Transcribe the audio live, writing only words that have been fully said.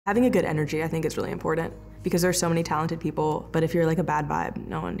Having a good energy, I think, is really important because there's so many talented people, but if you're like a bad vibe,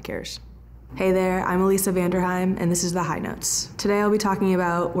 no one cares. Hey there, I'm Alysa Vanderheym, and this is The High Notes. Today I'll be talking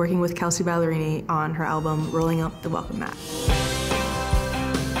about working with Kelsea Ballerini on her album, Rolling Up the Welcome Mat.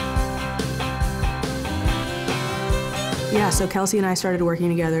 Yeah, so Kelsea and I started working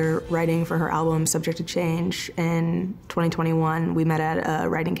together writing for her album, Subject to Change, in 2021. We met at a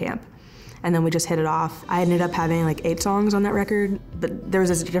writing camp, and then we just hit it off. I ended up having like 8 songs on that record, but there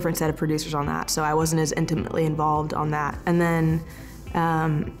was a different set of producers on that, so I wasn't as intimately involved on that. And then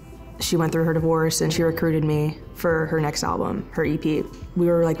she went through her divorce and she recruited me for her next album, her EP. We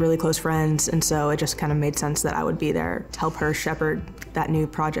were like really close friends, and so it just kind of made sense that I would be there to help her shepherd that new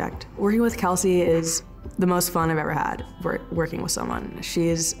project. Working with Kelsea is the most fun I've ever had, working with someone.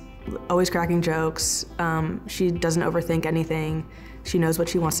 She's always cracking jokes. She doesn't overthink anything. She knows what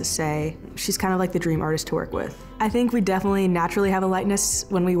she wants to say. She's kind of like the dream artist to work with. I think we definitely naturally have a lightness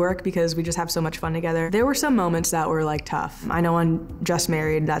when we work because we just have so much fun together. There were some moments that were like tough. I know on Just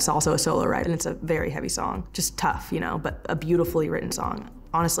Married, that's also a solo write, and it's a very heavy song. Just tough, you know, but a beautifully written song.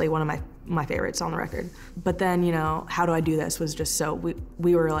 Honestly, one of my favorites on the record. But then, you know, How Do I Do This was just so,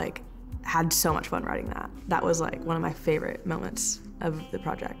 we were like, had so much fun writing that. That was like one of my favorite moments of the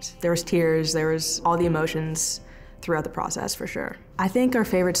project. There was tears, there was all the emotions throughout the process, for sure. I think our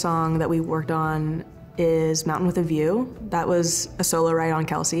favorite song that we worked on is Mountain with a View. That was a solo write on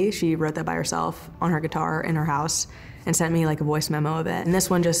Kelsea. She wrote that by herself on her guitar in her house and sent me like a voice memo of it. And this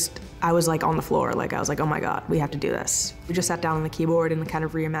one just, I was like on the floor, like I was like, oh my God, we have to do this. We just sat down on the keyboard and kind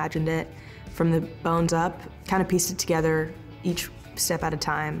of reimagined it from the bones up, kind of pieced it together each step at a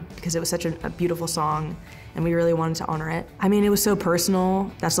time because it was such a beautiful song and we really wanted to honor it. I mean, it was so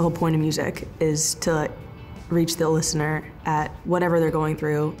personal. That's the whole point of music, is to reach the listener at whatever they're going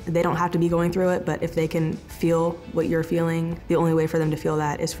through. They don't have to be going through it, but if they can feel what you're feeling, the only way for them to feel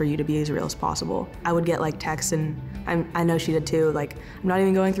that is for you to be as real as possible. I would get like texts, and I know she did too, like, I'm not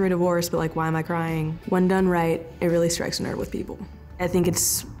even going through a divorce, but like, why am I crying? When done right, it really strikes a nerve with people. I think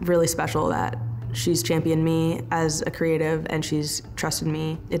it's really special that she's championed me as a creative and she's trusted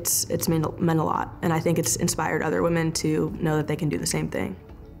me. It's meant a lot, and I think it's inspired other women to know that they can do the same thing.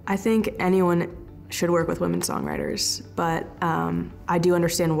 I think anyone should work with women songwriters, but I do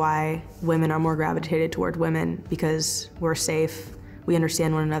understand why women are more gravitated toward women because we're safe, we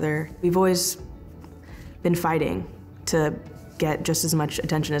understand one another. We've always been fighting to get just as much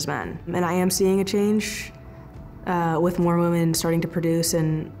attention as men. And I am seeing a change with more women starting to produce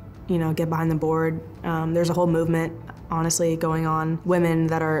and, you know, get behind the board. There's a whole movement, honestly, going on. Women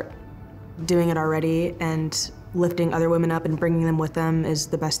that are doing it already and lifting other women up and bringing them with them is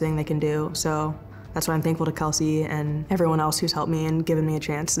the best thing they can do. So that's why I'm thankful to Kelsea and everyone else who's helped me and given me a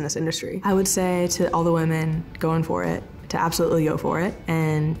chance in this industry. I would say to all the women going for it, to absolutely go for it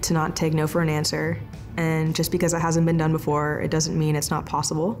and to not take no for an answer. And just because it hasn't been done before, it doesn't mean it's not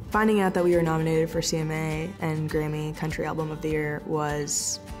possible. Finding out that we were nominated for CMA and GRAMMY Country Album of the Year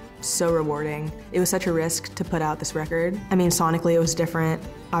was so rewarding. It was such a risk to put out this record. I mean, sonically it was different,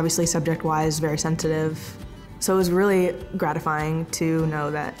 obviously subject-wise very sensitive. So it was really gratifying to know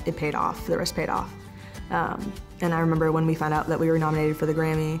that it paid off, the risk paid off. And I remember when we found out that we were nominated for the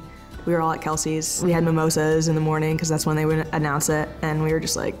Grammy, we were all at Kelsea's. We had mimosas in the morning because that's when they would announce it, and we were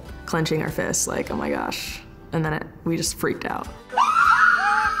just like clenching our fists like, oh my gosh. And then we just freaked out.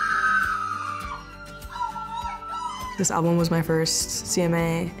 This album was my first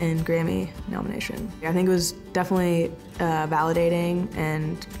CMA and Grammy nomination. I think it was definitely validating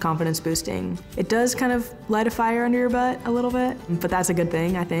and confidence boosting. It does kind of light a fire under your butt a little bit, but that's a good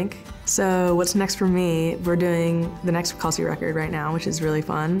thing, I think. So what's next for me? We're doing the next Kelsea record right now, which is really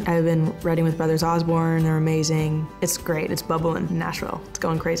fun. I've been writing with Brothers Osborne, they're amazing. It's great, it's bubbling in Nashville, it's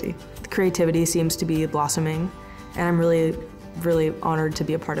going crazy. The creativity seems to be blossoming, and I'm really, really honored to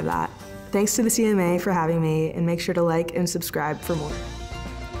be a part of that. Thanks to the CMA for having me, and make sure to like and subscribe for more.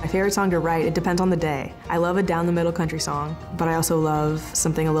 My favorite song to write, it depends on the day. I love a down-the-middle country song, but I also love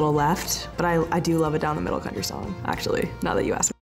something a little left, but I do love a down-the-middle country song, actually, now that you ask me.